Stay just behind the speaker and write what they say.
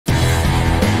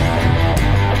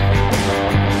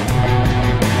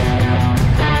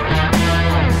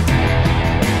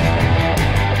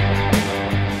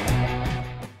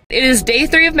It is day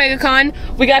 3 of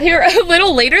MegaCon. We got here a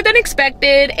little later than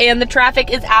expected and the traffic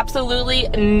is absolutely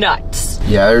nuts.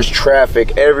 Yeah, there's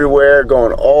traffic everywhere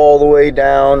going all the way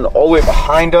down, all the way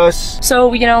behind us.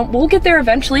 So, you know, we'll get there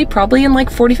eventually, probably in like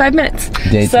 45 minutes.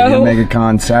 Day 3 of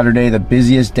MegaCon, Saturday, the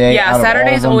busiest day. Yeah,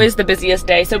 Saturday's always the busiest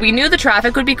day. So we knew the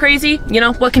traffic would be crazy. You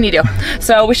know, what can you do?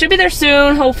 So we should be there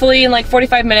soon, hopefully in like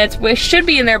 45 minutes. We should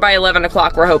be in there by 11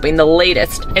 o'clock, we're hoping, the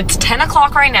latest. It's 10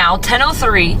 o'clock right now,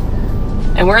 10:03.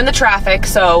 And we're in the traffic,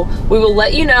 so we will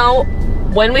let you know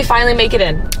when we finally make it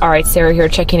in. All right, Sarah here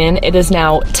checking in. It is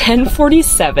now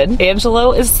 10:47.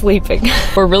 Angelo is sleeping.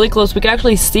 We're really close. We can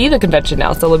actually see the convention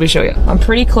now, so let me show you. I'm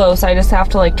pretty close. I just have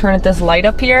to like turn at this light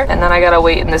up here, and then I gotta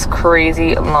wait in this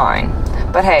crazy line.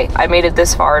 But hey, I made it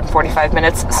this far in 45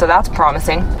 minutes, so that's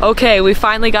promising. Okay, we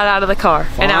finally got out of the car.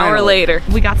 An hour later.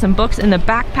 We got some books in the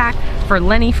backpack for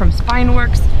Lenny from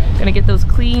Spineworks. Gonna get those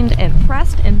cleaned and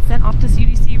pressed and sent off to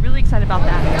CDC. Really excited about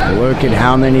that. Look at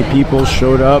how many people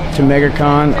showed up to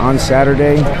MegaCon on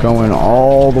Saturday, going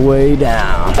all the way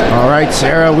down. All right,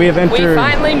 Sarah, we have entered. We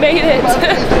finally made it.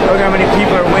 Look how many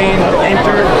people are waiting to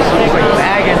enter. It's like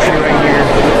bag entry right here.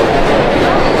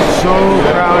 So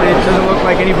crowded. Doesn't look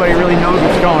like anybody really knows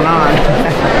what's going on.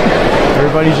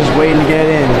 Everybody's just waiting to get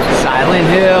in. Silent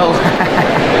Hill.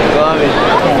 Love it.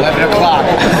 11 o'clock.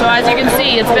 So as you can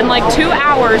see, it's been like 2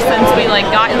 hours since we like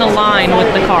got in the line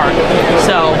with the car.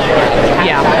 So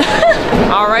yeah.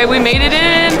 All right, we made it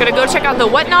in. Gonna go check out the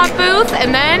Whatnot booth,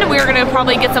 and then we're gonna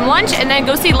probably get some lunch, and then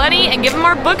go see Lenny and give him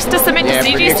our books to submit to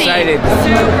CGC. Excited.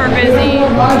 Super busy.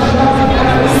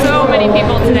 So many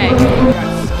people today.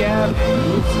 Scab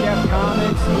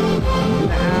Comics in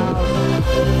the house.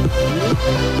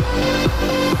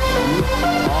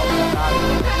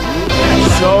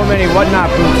 So many Whatnot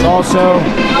booths also.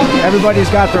 Everybody's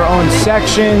got their own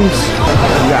sections.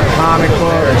 You got comic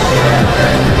books.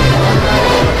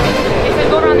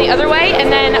 Go around the other way, and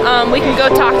then we can go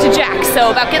talk to Jack.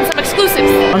 So about getting some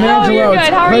exclusives. I'm Angelo. It's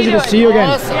a pleasure to see you again.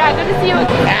 Yeah, good to see you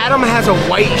again. Adam has a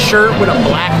white shirt with a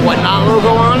black Whatnot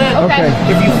logo on it. Okay.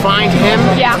 If you find him,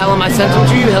 tell him I sent him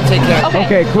to you, he'll take care of it.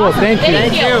 Okay, cool. Awesome. Thank you.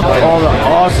 Thank you. All the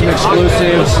awesome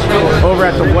exclusives over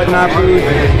at the Whatnot booth.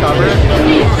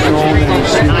 So many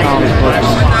sweet comic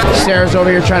books. Sarah's over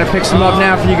here trying to pick some up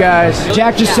now for you guys.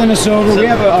 Jack just sent us over. We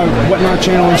have a Whatnot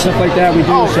channel and stuff like that. We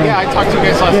do. Oh, yeah, I talked to you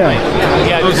guys last night.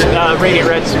 Yeah, just Radiant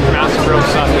Red, Supermassive Bros,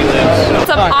 stuff we live.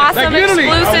 Some awesome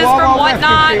exclusives from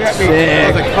Whatnot.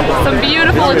 Sick. Some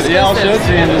beautiful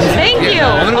exclusives. Thank you.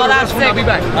 Oh, that's sick. I'll be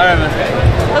back. All right, man.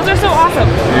 Those are so awesome.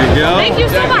 There you go. Thank you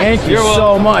so much. Thank you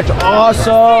so much.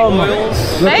 Awesome.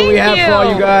 Look what we have for all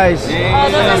you guys.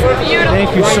 Oh, those are beautiful.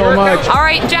 Thank you so much. All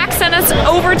right, Jack sent us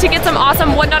over to get some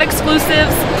awesome Whatnot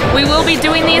exclusives. We will be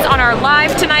doing these on our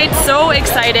live tonight. So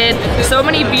excited. So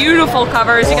many beautiful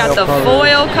covers. You got the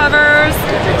foil covers.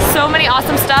 So many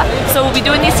awesome stuff. So we'll be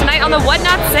doing these tonight on the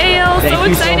Whatnot sale. So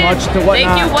excited. Thank you so much to Whatnot.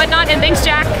 Thank you, Whatnot, and thanks,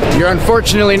 Jack. You're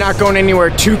unfortunately not going anywhere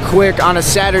too quick on a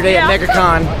Saturday at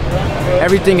MegaCon.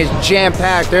 Everything is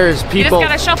jam-packed. There's people. You just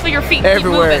gotta shuffle your feet.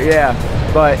 Everywhere, yeah.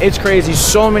 But it's crazy.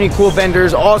 So many cool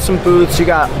vendors, awesome booths. You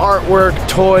got artwork,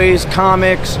 toys,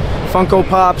 comics, Funko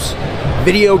Pops,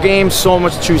 video games, so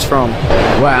much to choose from.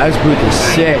 Wow, this booth is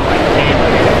sick.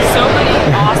 So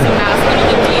many awesome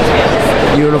little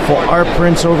details. Beautiful art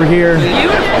prints over here.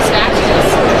 Beautiful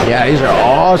statues. Yeah, these are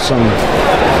awesome.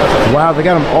 Wow, they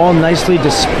got them all nicely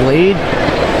displayed.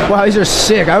 Wow, these are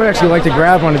sick. I would actually like to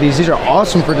grab one of these. These are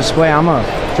awesome for display. I'm a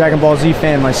Dragon Ball Z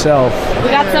fan myself. We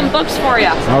got some books for you.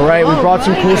 All right, we brought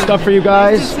some cool stuff for you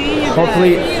guys.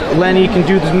 Hopefully Lenny can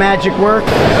do this magic work.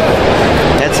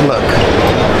 Let's look.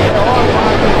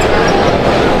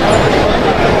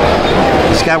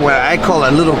 It's got what I call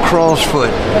a little crawl's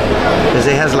foot, because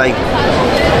it has like.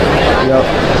 Yep.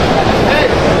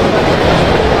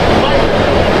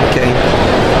 Okay.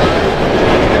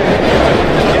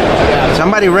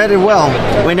 Somebody read it well.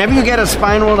 Whenever you get a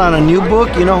spine roll on a new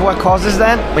book, you know what causes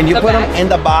that? When you put them in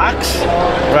the box,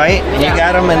 right? And you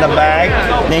got them in the bag,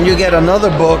 then you get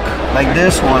another book like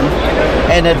this one,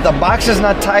 and if the box is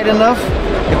not tight enough,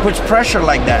 it puts pressure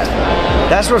like that.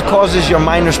 That's what causes your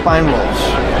minor spine rolls.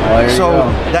 So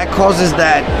that causes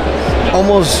that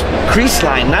almost crease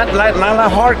line, not a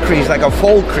hard crease, like a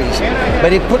fold crease,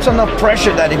 but it puts enough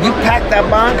pressure that if you pack that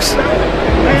box,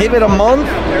 give it a month,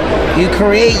 you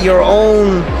create your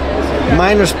own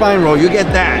minor spine roll. You get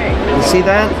that. You see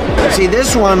that? See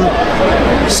this one,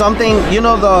 something, you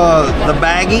know the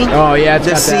baggie? Oh yeah, it's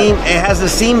the seam. It has the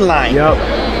seam line. Yep.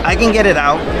 I can get it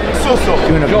out.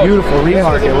 Doing a beautiful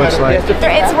remark, it looks like.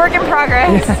 It's work in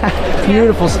progress.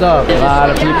 Beautiful stuff. A lot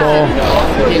of people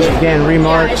getting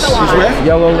remarks.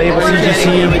 Yellow label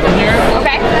CGC.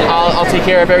 Okay. I'll take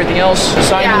care of everything else.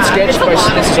 Signed and sketched by,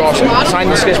 this is awesome. Signed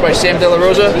and sketched by Sam De La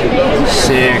Rosa.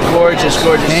 Sick. Gorgeous,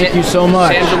 gorgeous. Thank you so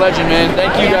much. Sam's a legend, man.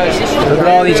 Thank you guys. Look at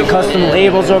all these custom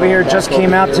labels over here. Just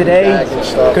came out today.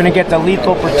 Gonna get the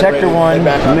Lethal Protector one.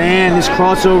 Man, this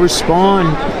crossover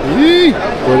Spawn.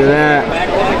 Look at that.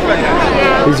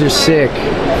 These are sick.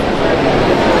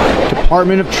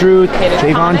 Department of Truth.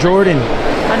 Javon Jordan.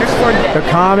 The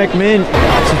Comic Mint.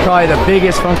 This is probably the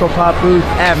biggest Funko Pop booth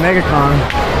at MegaCon.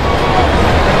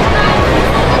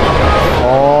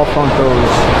 All Funkos.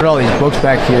 Look at all these books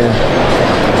back here.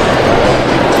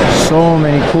 So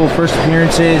many cool first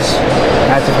appearances.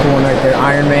 That's a cool one right there.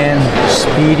 Iron Man,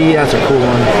 Speedy, that's a cool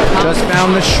one. Just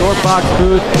found the Short Box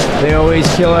booth. They always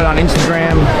kill it on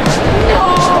Instagram.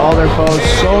 All their posts.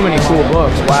 So many cool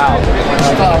books. Wow.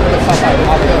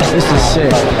 This is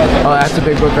sick. Oh, that's a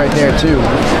big book right there too.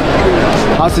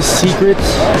 House of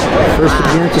Secrets. First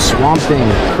appearance of Swamp Thing.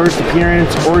 First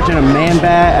appearance, Origin of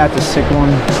Man-Bat. That's a sick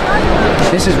one.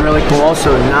 This is really cool.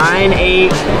 Also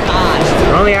 9.8.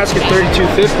 They're only asking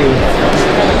 $32.50.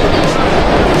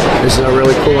 This is a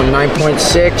really cool one. 9.6,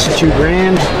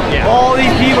 $2,000. Yeah. All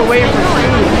these people waiting for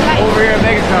food over here at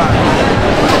MegaCon.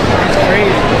 It's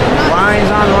crazy. Lines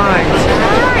on lines.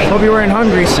 Hope you weren't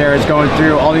hungry. Sarah's going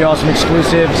through all the awesome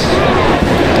exclusives.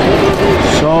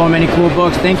 So many cool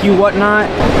books. Thank you, Whatnot.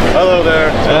 Hello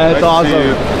there. That's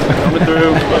awesome. Coming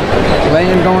through.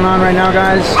 Laying going on right now,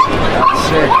 guys. That's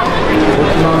sick.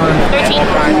 Pokemon. 13.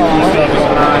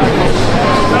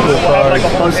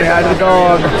 Go say hi to the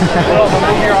dog.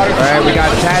 Alright, we got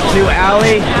Tattoo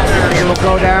Alley. Here we'll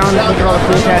go down. Look at all the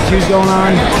cool tattoos going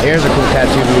on. Here's a cool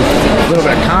tattoo booth. A little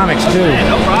bit of comics too.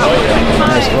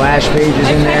 Nice flash pages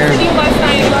in there.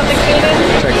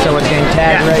 Looks like someone's getting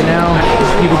tagged right now.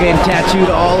 People getting tattooed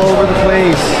all over the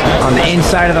place. On the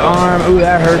inside of the arm. Ooh,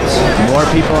 that hurts. More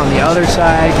people on the other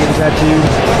side getting tattooed.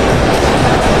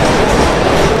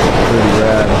 Pretty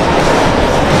rad.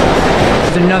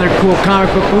 There's another cool comic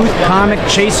book booth, Comic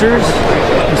Chasers.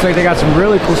 Looks like they got some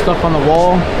really cool stuff on the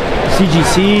wall.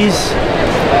 CGCs,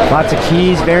 lots of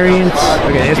keys, variants.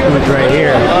 Look at this booth right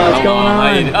here. What's going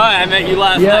on? Oh, I met you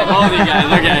last night. All of you guys.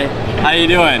 Okay. How you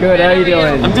doing? Good, how you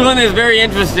doing? I'm doing this very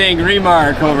interesting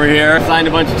remark over here. Signed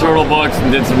a bunch of turtle books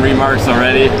and did some remarks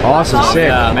already. Awesome, sick.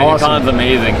 Yeah, MegaCon's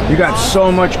amazing. You got so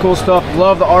much cool stuff.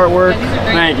 Love the artwork.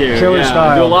 Thank you. Killer style.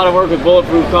 I do a lot of work with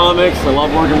Bulletproof Comics. I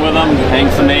love working with them.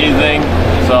 Hank's amazing.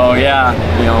 So yeah,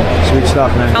 you know. Sweet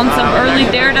stuff, man. Found some early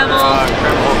Daredevil.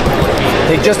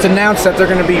 They just announced that they're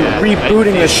going to be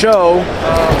rebooting the show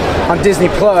on Disney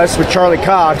Plus with Charlie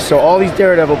Cox. So all these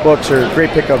Daredevil books are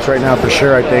great pickups right now for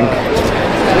sure, I think.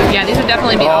 Yeah, these would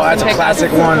definitely be awesome that's a pickups.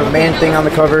 classic one. Man Thing on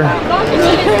the cover.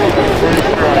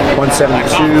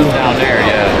 172. Down there,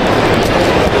 yeah.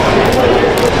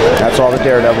 That's all the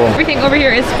Daredevil. Everything over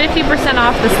here is 50%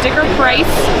 off the sticker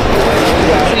price.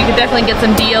 So you could definitely get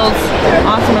some deals.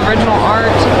 Awesome original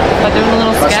art. But doing a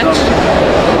little sketch.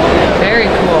 Very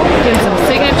cool. Getting some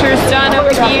signatures done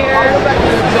over here.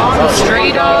 Some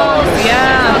Stratos.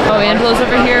 Yeah. Oh, Angelo's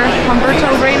over here.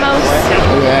 Humberto Ramos.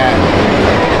 Yeah.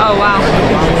 Oh, wow.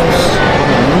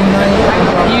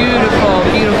 Beautiful,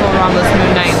 beautiful Ramos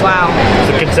Moon Knight. Wow.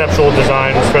 The conceptual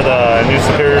designs for the new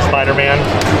Superior Spider-Man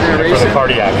and for the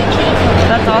Cardiac.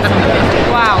 That's awesome.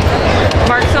 Wow.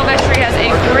 Mark Silvestri has a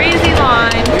crazy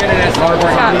line.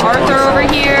 We've got Arthur over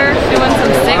here doing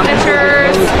some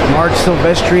signatures. Mark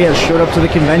Silvestri has showed up to the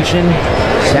convention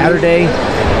Saturday.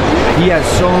 He has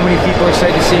so many people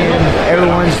excited to see him.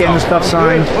 Everyone's getting the stuff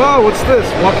signed. Whoa, what's this?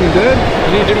 Walking Dead?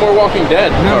 You need to do more Walking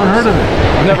Dead. Never heard of it.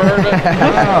 Never heard of it?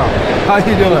 Wow. How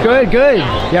you doing? Good, good.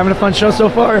 You having a fun show so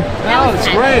far? Oh, it's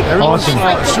great. Everyone's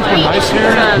Awesome. super nice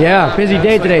here. Yeah, busy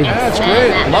day today. Yeah, it's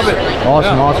great. Love it.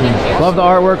 Awesome, awesome. Love the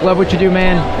artwork, love what you do,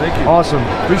 man. Thank you. Awesome.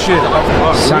 Appreciate it.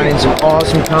 Wow, Signing some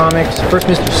awesome comics. First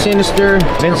Mr. Sinister.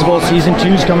 Invincible Season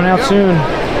 2 is coming out soon.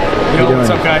 How you doing? What's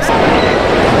up, guys?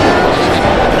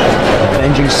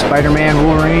 Avenging Spider-Man,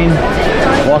 Wolverine,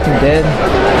 Walking Dead,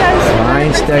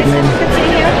 Ryan Stegman.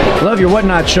 Love your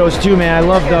Whatnot shows too, man. I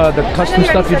love the custom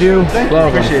stuff you do.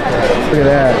 Love them. Look at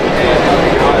that.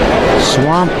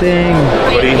 Swamp Thing.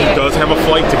 But he does have a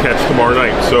flight to catch tomorrow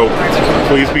night, so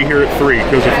please be here at 3,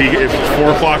 because if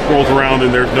 4 o'clock rolls around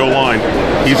and there's no line,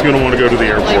 he's going to want to go to the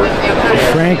airport.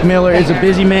 Frank Miller is a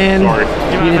busy man. Sorry.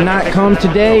 He did not come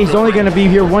today. He's only going to be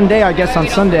here one day, I guess, on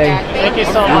Sunday. Thank you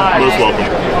so much. Most welcome.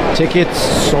 Tickets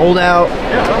sold out.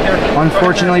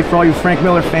 Unfortunately for all you Frank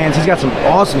Miller fans, he's got some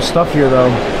awesome stuff here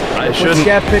though. I shouldn't.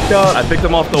 Jeff picked up. I picked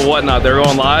them off the Whatnot. They're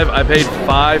going live. I paid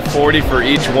 $5.40 for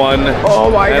each one. Oh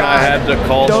my God. And I had to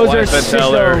call the wife and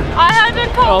tell her. I had to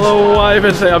call The wife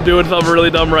and say I'm doing something really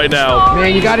dumb right now.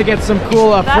 Man, you got to get some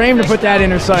cool frame to put that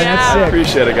in or something. Yeah. That's sick.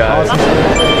 Appreciate it, guys.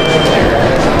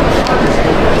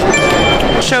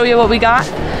 Show you what we got.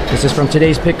 This is from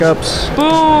today's pickups. Boom.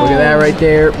 Look at that right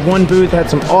there. One booth had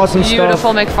some awesome Beautiful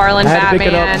stuff. McFarlane I had to pick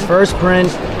it Batman. up. First print.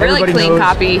 Really Everybody clean knows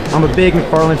copy. I'm a big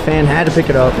McFarlane fan. Had to pick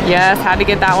it up. Yes, had to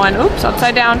get that one. Oops,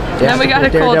 upside down. And then we got a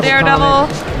cool Daredevil Daredevil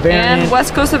variant. and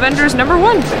West Coast Avengers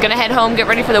 #1. Gonna head home, get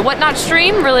ready for the Whatnot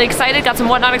stream. Really excited. Got some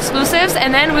Whatnot exclusives,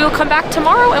 and then we will come back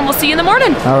tomorrow, and we'll see you in the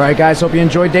morning. All right, guys. Hope you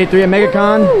enjoyed day 3 at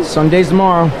MegaCon. Woo. Some days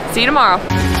tomorrow. See you tomorrow.